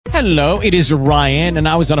Hello, it is Ryan, and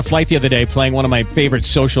I was on a flight the other day playing one of my favorite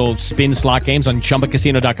social spin slot games on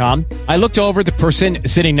ChumbaCasino.com. I looked over at the person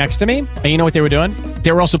sitting next to me, and you know what they were doing?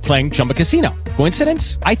 They were also playing Chumba Casino.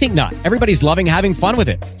 Coincidence? I think not. Everybody's loving having fun with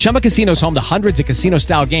it. Chumba Casino is home to hundreds of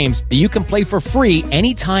casino-style games that you can play for free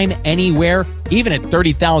anytime, anywhere, even at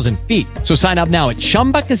 30,000 feet. So sign up now at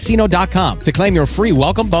ChumbaCasino.com to claim your free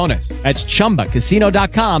welcome bonus. That's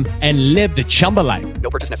ChumbaCasino.com and live the Chumba life.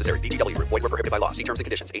 No purchase necessary. VGW. Void were prohibited by law. See terms and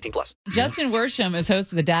conditions. 18+. Justin Worsham is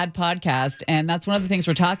host of the Dad Podcast, and that's one of the things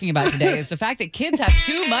we're talking about today is the fact that kids have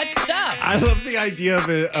too much stuff. I love the idea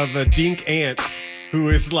of a dink aunt who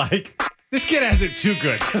is like, this kid has it too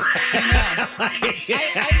good. I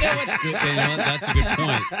know what's good. You know, that's a good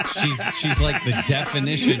point. She's like the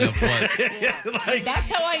definition of what. Like, that's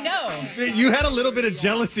how I know. You had a little bit of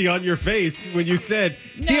jealousy on your face when you said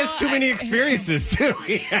he has too many experiences too.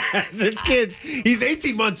 He has. This kid's he's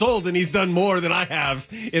 18 months old and he's done more than I have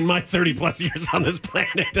in my 30 plus years on this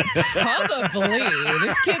planet. Probably.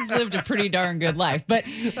 This kid's lived a pretty darn good life. But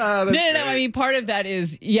no. I mean, part of that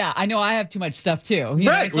is, I know I have too much stuff too.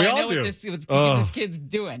 Right, so we I all know do. what this kid's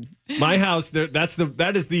doing. My house,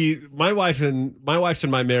 my wife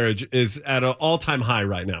and my marriage is at an all-time high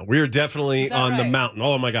right now. We are definitely on the mountain.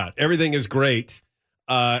 Oh my God. Everything is great.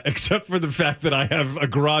 Except for the fact that I have a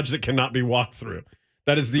garage that cannot be walked through.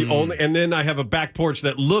 That is the only, and then I have a back porch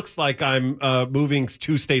that looks like I'm moving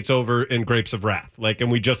 2 states over in Grapes of Wrath.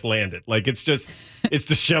 And we just landed. It's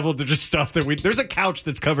disheveled. There's just stuff there's a couch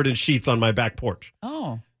that's covered in sheets on my back porch.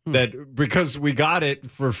 Oh. That because we got it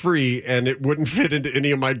for free and it wouldn't fit into any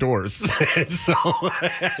of my doors. And so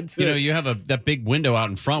you have that big window out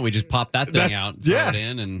in front. We just pop that thing out, throw it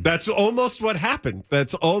in, and that's almost what happened.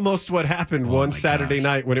 One Saturday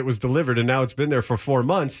night when it was delivered, and now it's been there for 4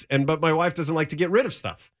 months. But my wife doesn't like to get rid of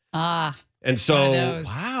stuff. And so,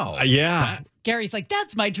 wow, Gary's like,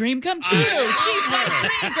 that's my dream come true. She's my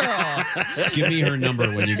dream girl. Give me her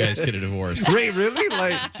number when you guys get a divorce. Wait,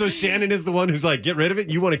 really? So Shannon is the one who's like, get rid of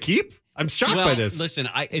it? You want to keep? I'm shocked by this. Listen,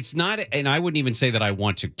 it's not, and I wouldn't even say that I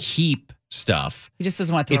want to keep stuff. He just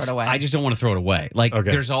doesn't want to throw it away. I just don't want to throw it away.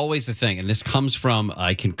 There's always the thing, and this comes from,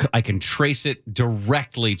 I can trace it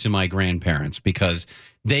directly to my grandparents because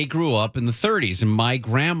they grew up in the 30s, and my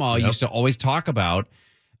grandma used to always talk about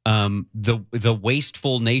the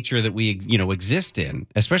wasteful nature that we exist in,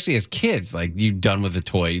 especially as kids. Like, you done with the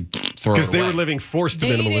toy, throw it away. Because they were living forced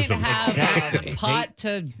minimalism. Didn't have a pot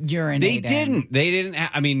to urinate. They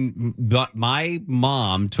didn't. But my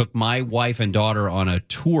mom took my wife and daughter on a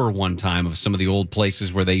tour one time of some of the old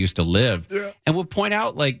places where they used to live, and would point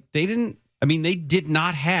out they did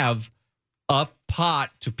not have a pot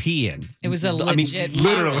to pee in. It was a legit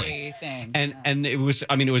literally thing. And it was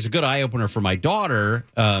a good eye opener for my daughter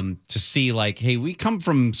to see hey, we come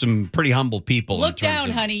from some pretty humble people. Look down,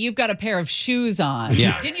 honey, you've got a pair of shoes on.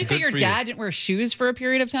 Yeah. Didn't you say your dad didn't wear shoes for a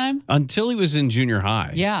period of time? Until he was in junior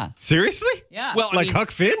high. Yeah. Seriously? Yeah. Well,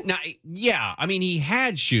 Huck Finn? He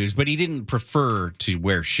had shoes, but he didn't prefer to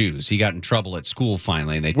wear shoes. He got in trouble at school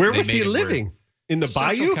finally. And Where was he living? In the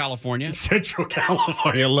Central bayou? California. Central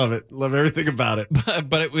California. Love it. Love everything about it.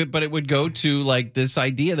 But it would go to this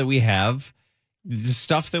idea that we have, the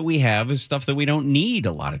stuff that we have is stuff that we don't need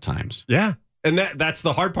a lot of times. Yeah. And that's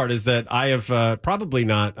the hard part is that I have probably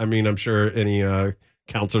not, I'm sure any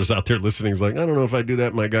counselors out there listening is like, I don't know if I do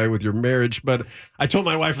that, my guy, with your marriage. But I told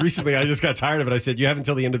my wife recently, I just got tired of it. I said, you have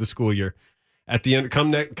until the end of the school year. At the end,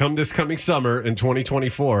 come this coming summer in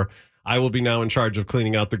 2024, I will be now in charge of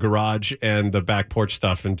cleaning out the garage and the back porch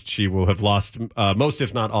stuff, and she will have lost most,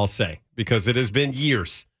 if not all, say, because it has been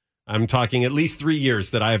years. I'm talking at least 3 years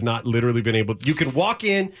that I have not literally been able. You can walk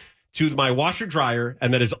in to my washer dryer,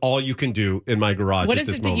 and that is all you can do in my garage. What is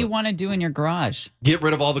it that you want to do in your garage? Get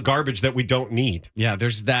rid of all the garbage that we don't need. Yeah,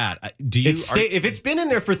 there's that. If it's been in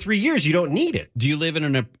there for 3 years, you don't need it. Do you live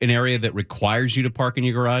in an area that requires you to park in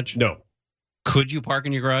your garage? No. Could you park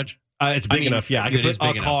in your garage? It's big enough, yeah. I could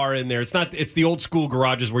put a car in there. It's the old school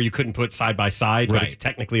garages where you couldn't put side by side, but it's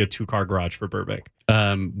technically a 2-car garage for Burbank.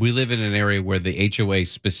 We live in an area where the HOA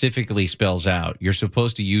specifically spells out you're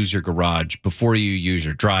supposed to use your garage before you use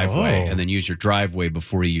your driveway, and then use your driveway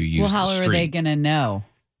before you use the street. Well, how are they going to know?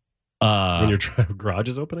 When your garage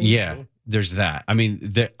is opening? Yeah, there's that.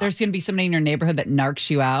 There's going to be somebody in your neighborhood that narcs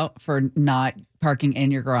you out for not parking in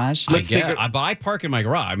your garage. I park in my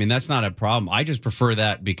garage. That's not a problem. I just prefer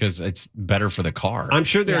that because it's better for the car. I'm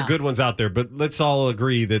sure there are good ones out there, but let's all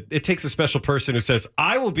agree that it takes a special person who says,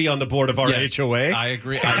 I will be on the board of our HOA. I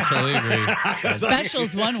agree. I totally agree.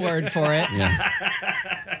 Special's one word for it.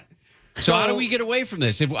 Yeah. So how do we get away from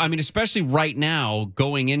this? Especially right now,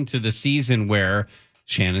 going into the season where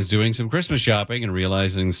Shannon's doing some Christmas shopping and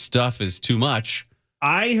realizing stuff is too much.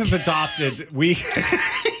 I have adopted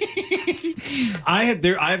I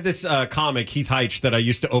have this comic, Heath Heitch, that I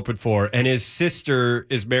used to open for, and his sister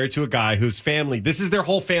is married to a guy whose family, this is their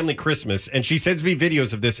whole family Christmas, and she sends me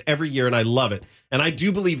videos of this every year, and I love it. And I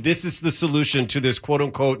do believe this is the solution to this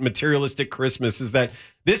quote-unquote materialistic Christmas, is that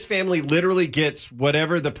this family literally gets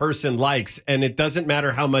whatever the person likes, and it doesn't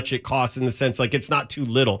matter how much it costs, in the sense, like, it's not too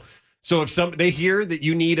little. So if they hear that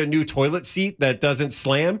you need a new toilet seat that doesn't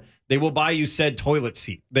slam, they will buy you said toilet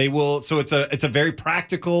seat. They will. So it's a very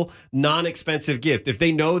practical, non-expensive gift. If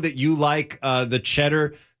they know that you like the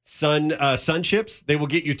cheddar sun chips, they will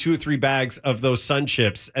get you 2 or 3 bags of those sun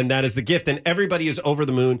chips, and that is the gift. And everybody is over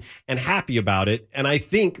the moon and happy about it. And I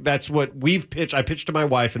think that's what we've pitched. I pitched to my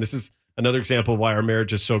wife, and this is another example of why our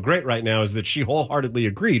marriage is so great right now, is that she wholeheartedly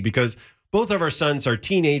agreed, because both of our sons are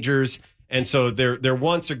teenagers. And so their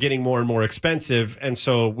wants are getting more and more expensive, and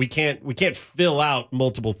so we can't fill out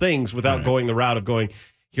multiple things without going the route of going,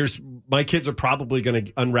 here's, my kids are probably going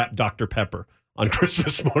to unwrap Dr. Pepper on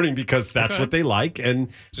Christmas morning because that's what they like. And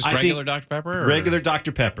just regular Dr. Pepper? Or? Regular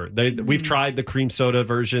Dr. Pepper. We've tried the cream soda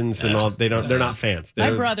versions and all. They're not fans.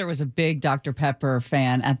 My brother was a big Dr. Pepper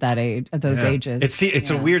fan at that age, at those ages. It's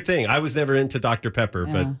a weird thing. I was never into Dr. Pepper,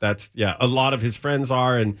 but that's a lot of his friends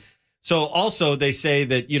are. And so also they say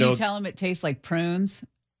that, Do you tell him it tastes like prunes?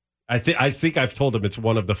 I think I've told them it's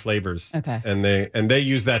one of the flavors. Okay. And they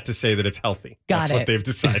use that to say that it's healthy. That's what they've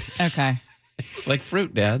decided. Okay. It's like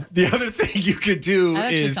fruit, Dad. The other thing you could do that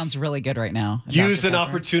actually sounds really good right now. Use an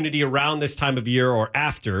opportunity around this time of year or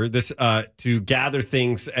after this to gather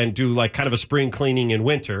things and do like kind of a spring cleaning in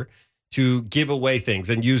winter, to give away things,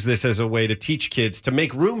 and use this as a way to teach kids to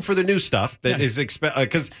make room for the new stuff that is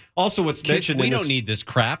because also what's kids, mentioned. We don't need this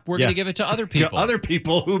crap. We're going to give it to other people. Other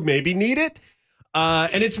people who maybe need it.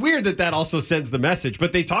 And it's weird that also sends the message.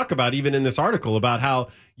 But they talk about, even in this article, about how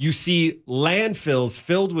you see landfills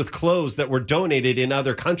filled with clothes that were donated in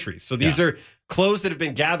other countries. So these are clothes that have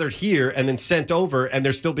been gathered here and then sent over, and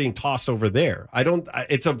they're still being tossed over there.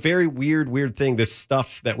 It's a very weird thing, this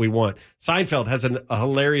stuff that we want. Seinfeld has a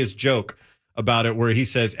hilarious joke about it where he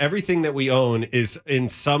says everything that we own is in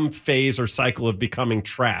some phase or cycle of becoming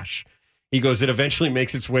trash. He goes, it eventually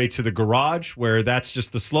makes its way to the garage, where that's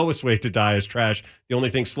just the slowest way to die is trash. The only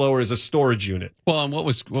thing slower is a storage unit. Well, and what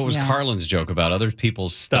was Carlin's joke about other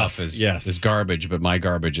people's stuff is garbage, but my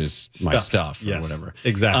garbage is my stuff or whatever.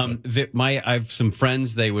 Exactly. I have some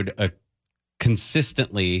friends, they would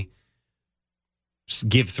consistently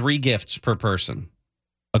give 3 gifts per person: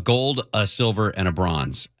 a gold, a silver, and a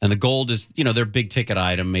bronze. And the gold is, their big ticket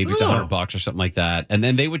item. Maybe it's $100 or something like that. And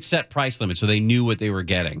then they would set price limits so they knew what they were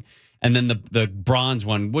getting. And then the bronze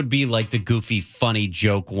one would be like the goofy, funny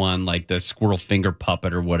joke one, like the squirrel finger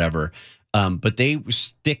puppet or whatever. But they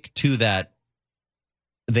stick to that.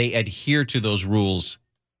 They adhere to those rules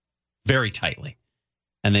very tightly.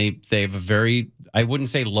 And they have a very, I wouldn't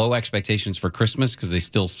say low expectations for Christmas, because they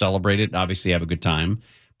still celebrate it and obviously have a good time.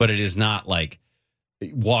 But it is not like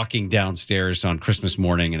walking downstairs on Christmas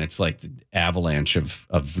morning and it's like the avalanche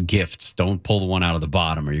of gifts. Don't pull the one out of the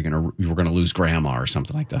bottom, or you're gonna lose grandma or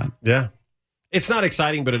something like that. Yeah, it's not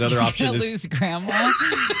exciting, but another option is lose grandma.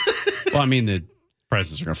 Well, I mean, the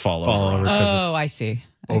presents are gonna fall over. Oh, I see.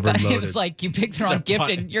 It was like you picked the wrong gift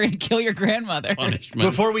and you're going to kill your grandmother. Punishment.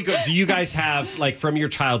 Before we go, do you guys have, like, from your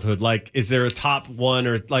childhood, like, is there a top one,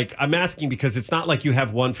 or like, I'm asking because it's not like you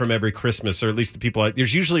have one from every Christmas, or at least the people,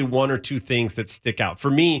 there's usually 1 or 2 things that stick out. For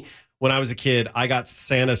me, when I was a kid, I got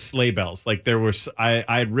Santa's sleigh bells. Like, I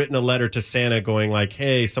had written a letter to Santa going like,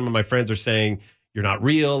 hey, some of my friends are saying you're not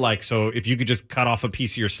real. Like, so if you could just cut off a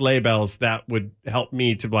piece of your sleigh bells, that would help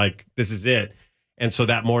me to, like, this is it. And so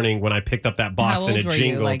that morning when I picked up that box and it jingled. How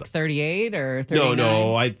old were you, like 38 or 39?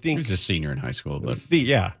 No, I think. He was a senior in high school. But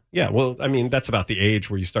yeah. Well, I mean, that's about the age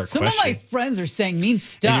where you start Some of my friends are saying mean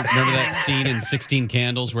stuff. Remember that scene in 16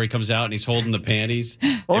 Candles where he comes out and he's holding the panties?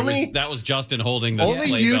 That was Justin holding the sleigh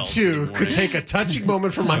Only you bells two could take a touching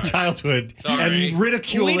moment from my childhood and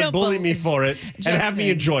ridicule and bully me for it, Justin, and have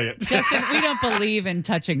me enjoy it. Justin, we don't believe in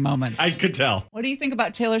touching moments. I could tell. What do you think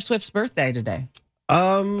about Taylor Swift's birthday today?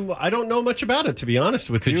 I don't know much about it, to be honest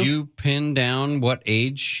with you. Could you pin down what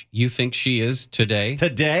age you think she is today?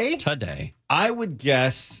 Today? I would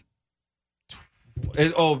guess.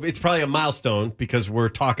 It's probably a milestone because we're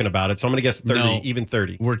talking about it. So I'm going to guess 30, even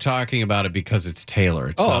 30. We're talking about it because it's Taylor.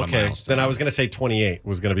 It's not a milestone. Then I was going to say 28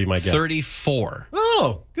 was going to be my guess. 34.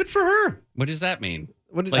 Oh, good for her. What does that mean?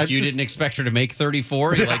 You didn't expect her to make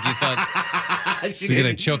 34? Like you thought... She's going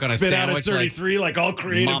to choke on a spit sandwich out at 33 like all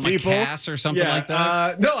creative Mama people. Cass or something like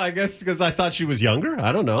that? No, I guess because I thought she was younger.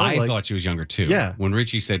 I don't know. I thought she was younger, too. Yeah. When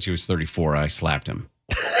Richie said she was 34, I slapped him.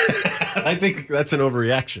 I think that's an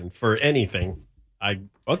overreaction for anything.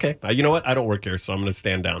 Okay. You know what? I don't work here, so I'm going to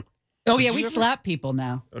stand down. Oh, yeah, we slap people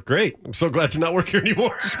now. Oh, great. I'm so glad to not work here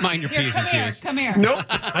anymore. Just mind your P's and Q's. Come here. Nope.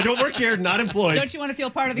 I don't work here. Not employed. Don't you want to feel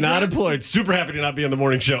part of the Not group? employed. Super happy to not be on the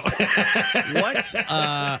morning show. What?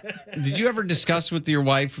 Did you ever discuss with your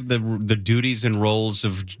wife the duties and roles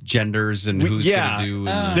of genders and who's going to do?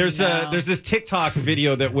 There's this TikTok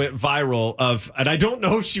video that went viral and I don't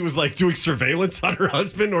know if she was like doing surveillance on her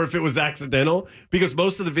husband or if it was accidental, because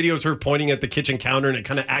most of the video is her pointing at the kitchen counter and it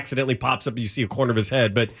kind of accidentally pops up and you see a corner of his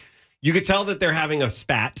head. But you could tell that they're having a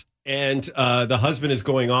spat, and the husband is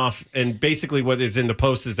going off. And basically what is in the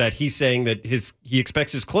post is that he's saying that he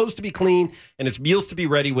expects his clothes to be clean and his meals to be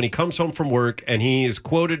ready when he comes home from work. And he is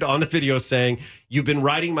quoted on the video saying, "You've been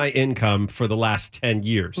riding my income for the last 10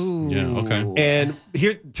 years. Ooh. Yeah, okay. And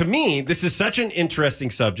here, to me, this is such an interesting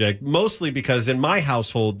subject, mostly because in my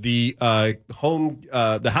household, the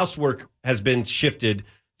housework has been shifted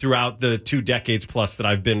throughout the 2 decades plus that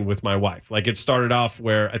I've been with my wife. Like, it started off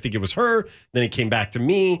where I think it was her, then it came back to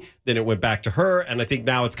me, then it went back to her, and I think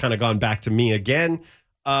now it's kind of gone back to me again.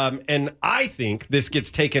 And I think this gets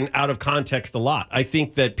taken out of context a lot. I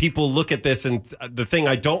think that people look at this, and the thing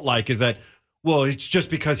I don't like is that, well, it's just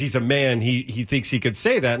because he's a man, he thinks he could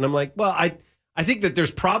say that. And I'm like, well, I think that there's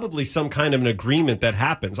probably some kind of an agreement that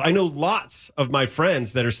happens. I know lots of my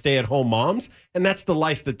friends that are stay-at-home moms, and that's the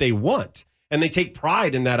life that they want. And they take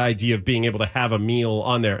pride in that idea of being able to have a meal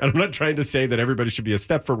on there. And I'm not trying to say that everybody should be a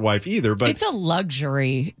Stepford wife either, but it's a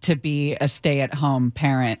luxury to be a stay-at-home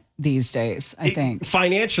parent these days, I think.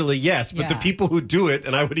 Financially, yes. But the people who do it,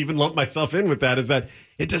 and I would even lump myself in with that, is that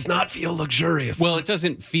it does not feel luxurious. Well, it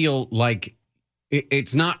doesn't feel like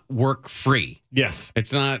it's not work-free. Yes.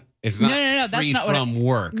 It's not No, free that's not from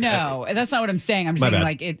work. No, that's not what I'm saying. I'm My saying bad.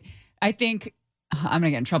 like it. I think I'm going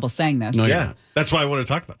to get in trouble saying this. No, Yeah. That's why I want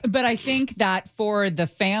to talk about it. But I think that for the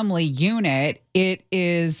family unit, it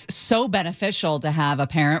is so beneficial to have a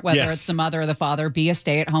parent, whether Yes. it's the mother or the father, be a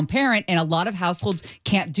stay-at-home parent. And a lot of households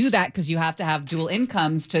can't do that because you have to have dual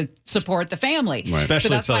incomes to support the family. Right. Especially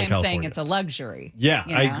So that's in why Southern I'm saying California. it's a luxury. Yeah,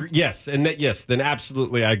 you I know? agree. Yes. And then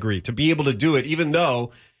absolutely I agree. To be able to do it, even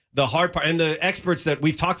though the hard part, and the experts that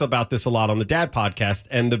we've talked about this a lot on the Dad podcast,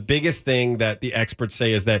 and the biggest thing that the experts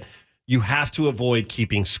say is that you have to avoid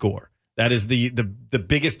keeping score. That is the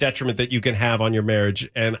biggest detriment that you can have on your marriage.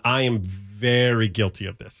 And I am very guilty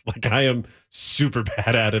of this. Like, I am super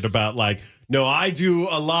bad at it about like, no, I do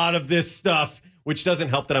a lot of this stuff, which doesn't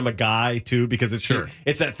help that I'm a guy too, because it's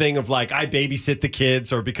it's that thing of like, I babysit the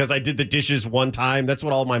kids, or because I did the dishes one time. That's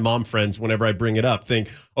what all my mom friends, whenever I bring it up, think,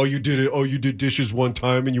 oh, you did it. Oh, you did dishes one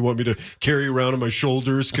time and you want me to carry around on my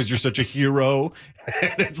shoulders because you're such a hero.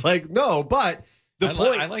 And it's like, no, but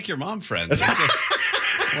I like your mom friends.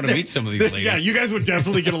 I want to meet some of these ladies. Yeah, you guys would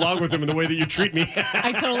definitely get along with them in the way that you treat me.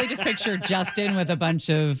 I totally just picture Justin with a bunch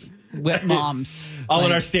of whip moms. All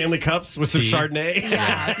in our Stanley Cups with some Chardonnay.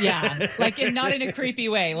 Yeah. Like not in a creepy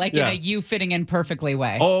way, like in a you fitting in perfectly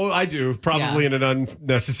way. Oh, I do. Probably in an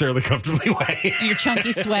unnecessarily comfortably way. Your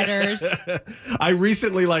chunky sweaters. I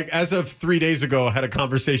recently, like as of 3 days ago, had a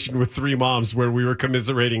conversation with 3 moms where we were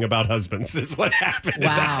commiserating about husbands. Is what happened.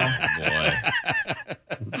 Wow. Boy.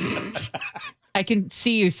 I can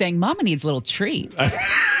see you saying, Mama needs little treats.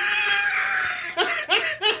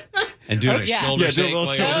 And doing a shoulder do a shake. little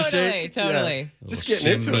shoulder Totally, shake. totally. Yeah. Just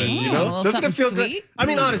getting into it, you a know? little Doesn't it feel something good? sweet? I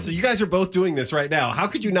mean, honestly, you guys are both doing this right now. How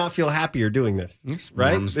could you not feel happier doing this?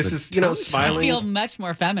 Right? warms This the is, tummy. smiling. I feel much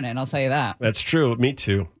more feminine, I'll tell you that. That's true. Me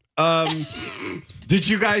too. Did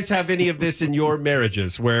you guys have any of this in your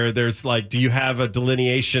marriages where there's like, do you have a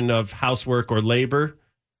delineation of housework or labor?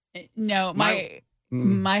 No,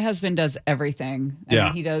 my husband does everything.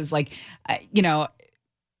 Yeah. He does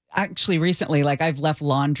actually recently, like I've left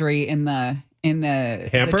laundry in the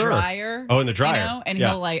Hamper? the dryer. Oh, in the dryer. You know? And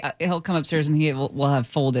Yeah. he'll come upstairs and he will have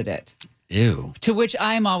folded it. Ew. To which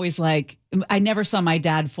I'm always like, I never saw my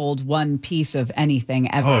dad fold one piece of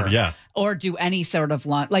anything ever. Oh, yeah. Or do any sort of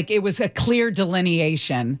like it was a clear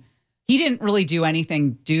delineation. He didn't really do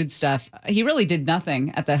anything dude stuff. He really did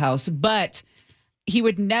nothing at the house, but he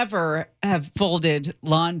would never have folded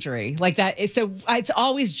laundry like that. So it's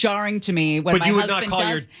always jarring to me when But my you would not husband call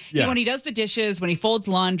does your- yeah. when he does the dishes, when he folds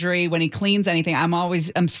laundry, when he cleans anything.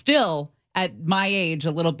 I'm still at my age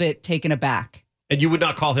a little bit taken aback. And you would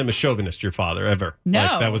not call him a chauvinist, your father, ever. No.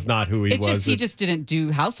 Like, that was not who he It's was. just he just didn't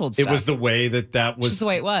do household stuff. It was the way that was. It's just the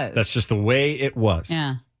way it was. That's just the way it was.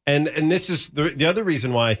 Yeah. And this is the other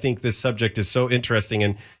reason why I think this subject is so interesting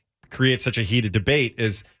and creates such a heated debate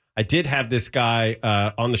is I did have this guy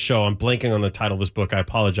on the show. I'm blanking on the title of his book. I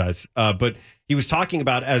apologize. But he was talking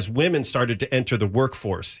about as women started to enter the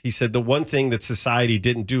workforce, he said the one thing that society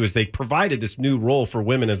didn't do is they provided this new role for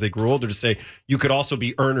women as they grew older to say you could also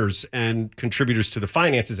be earners and contributors to the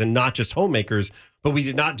finances and not just homemakers. But we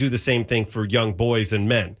did not do the same thing for young boys and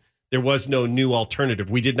men. There was no new alternative.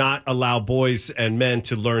 We did not allow boys and men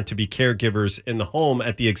to learn to be caregivers in the home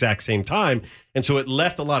at the exact same time. And so it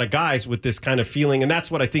left a lot of guys with this kind of feeling. And that's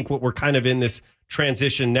what I think what we're kind of in this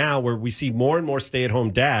transition now where we see more and more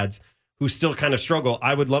stay-at-home dads who still kind of struggle.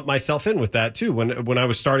 I would lump myself in with that too. When I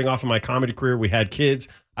was starting off in my comedy career, we had kids.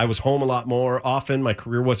 I was home a lot more often. My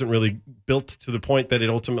career wasn't really built to the point that it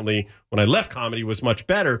ultimately, when I left comedy, was much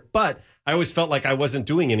better. But I always felt like I wasn't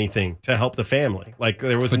doing anything to help the family. Like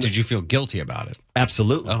there was. But did you feel guilty about it?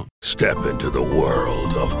 Absolutely. Oh. Step into the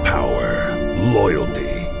world of power, loyalty,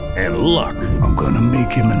 and luck. I'm gonna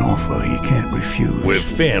make him an offer he can't refuse. With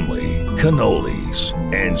family, cannolis,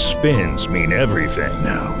 and spins mean everything.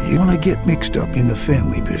 Now, you wanna get mixed up in the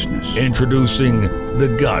family business. Introducing The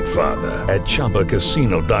Godfather at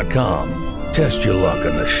ChumbaCasino.com. Test your luck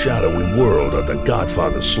in the shadowy world of The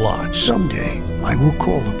Godfather slot. Someday, I will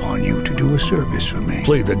call upon you to do a service for me.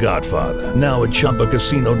 Play The Godfather now at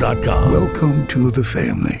ChumbaCasino.com. Welcome to the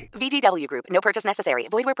family. VGW Group. No purchase necessary.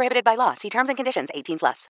 Void where prohibited by law. See terms and conditions. 18+.